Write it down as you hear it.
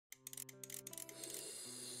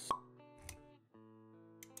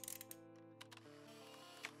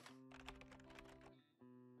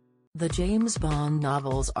The James Bond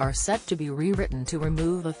novels are set to be rewritten to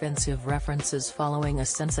remove offensive references following a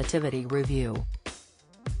sensitivity review.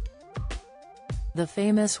 The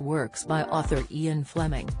famous works by author Ian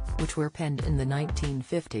Fleming, which were penned in the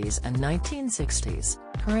 1950s and 1960s,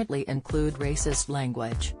 currently include racist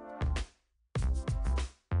language.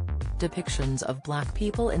 Depictions of black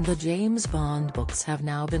people in the James Bond books have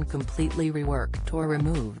now been completely reworked or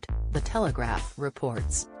removed, The Telegraph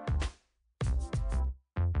reports.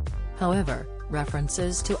 However,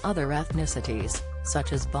 references to other ethnicities,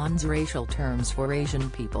 such as Bond's racial terms for Asian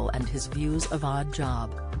people and his views of Odd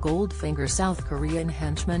Job, Goldfinger South Korean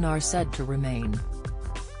henchmen are said to remain.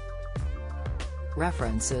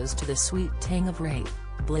 References to the sweet tang of rape,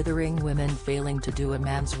 blithering women failing to do a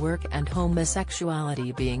man's work and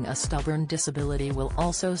homosexuality being a stubborn disability will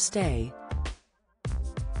also stay.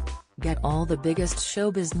 Get all the biggest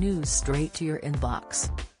showbiz news straight to your inbox.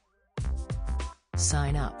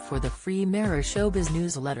 Sign up for the free Mirror Showbiz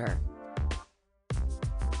newsletter.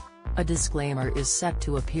 A disclaimer is set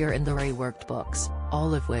to appear in the reworked books,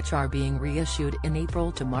 all of which are being reissued in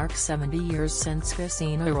April to mark 70 years since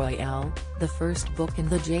Casino Royale, the first book in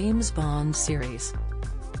the James Bond series.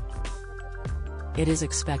 It is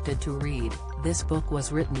expected to read, "This book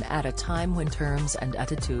was written at a time when terms and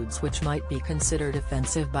attitudes which might be considered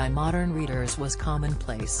offensive by modern readers was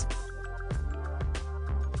commonplace."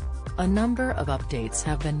 A number of updates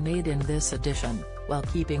have been made in this edition, while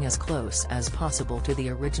keeping as close as possible to the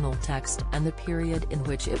original text and the period in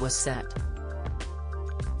which it was set.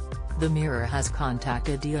 The Mirror has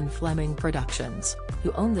contacted Ian Fleming Productions,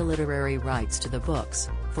 who own the literary rights to the books,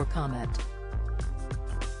 for comment.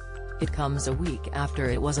 It comes a week after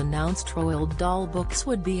it was announced Roald Dahl books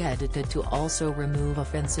would be edited to also remove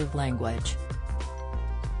offensive language.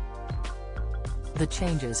 The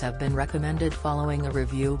changes have been recommended following a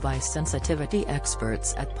review by sensitivity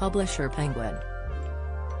experts at publisher Penguin.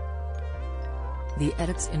 The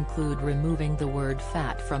edits include removing the word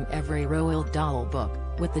fat from every Roald Dahl book,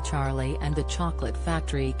 with the Charlie and the Chocolate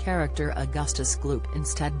Factory character Augustus Gloop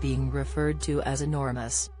instead being referred to as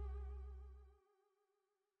enormous.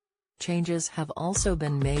 Changes have also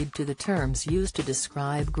been made to the terms used to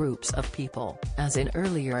describe groups of people, as in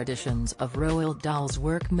earlier editions of Roald Dahl's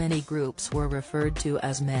work many groups were referred to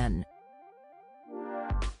as men.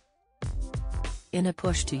 In a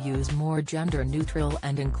push to use more gender-neutral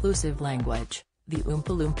and inclusive language, the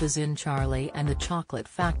Oompa Loompas in Charlie and the Chocolate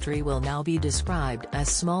Factory will now be described as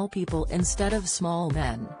small people instead of small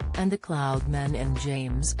men, and the Cloud Men in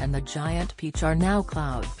James and the Giant Peach are now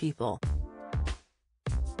cloud people.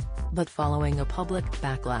 But following a public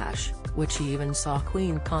backlash, which even saw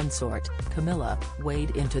Queen consort, Camilla,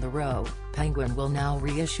 wade into the row, Penguin will now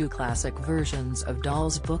reissue classic versions of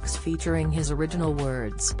Dahl's books featuring his original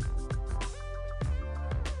words.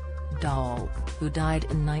 Dahl, who died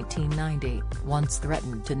in 1990, once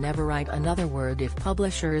threatened to never write another word if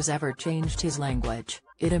publishers ever changed his language,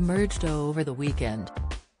 it emerged over the weekend.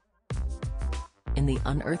 In the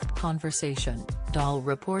Unearthed conversation, Dahl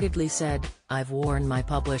reportedly said, "I've warned my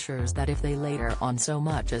publishers that if they later on so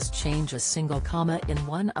much as change a single comma in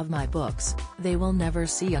one of my books, they will never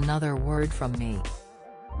see another word from me.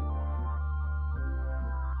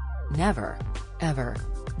 Never. Ever."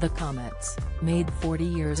 The comments, made 40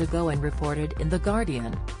 years ago and reported in The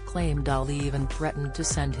Guardian, claim Dahl even threatened to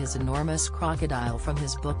send his enormous crocodile from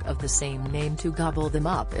his book of the same name to gobble them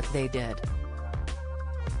up if they did.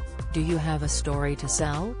 Do you have a story to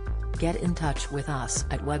sell? Get in touch with us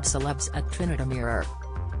at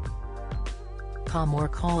webcelebs@trinitymirror.com or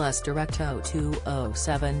call us direct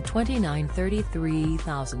 0207 29 33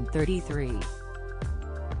 033.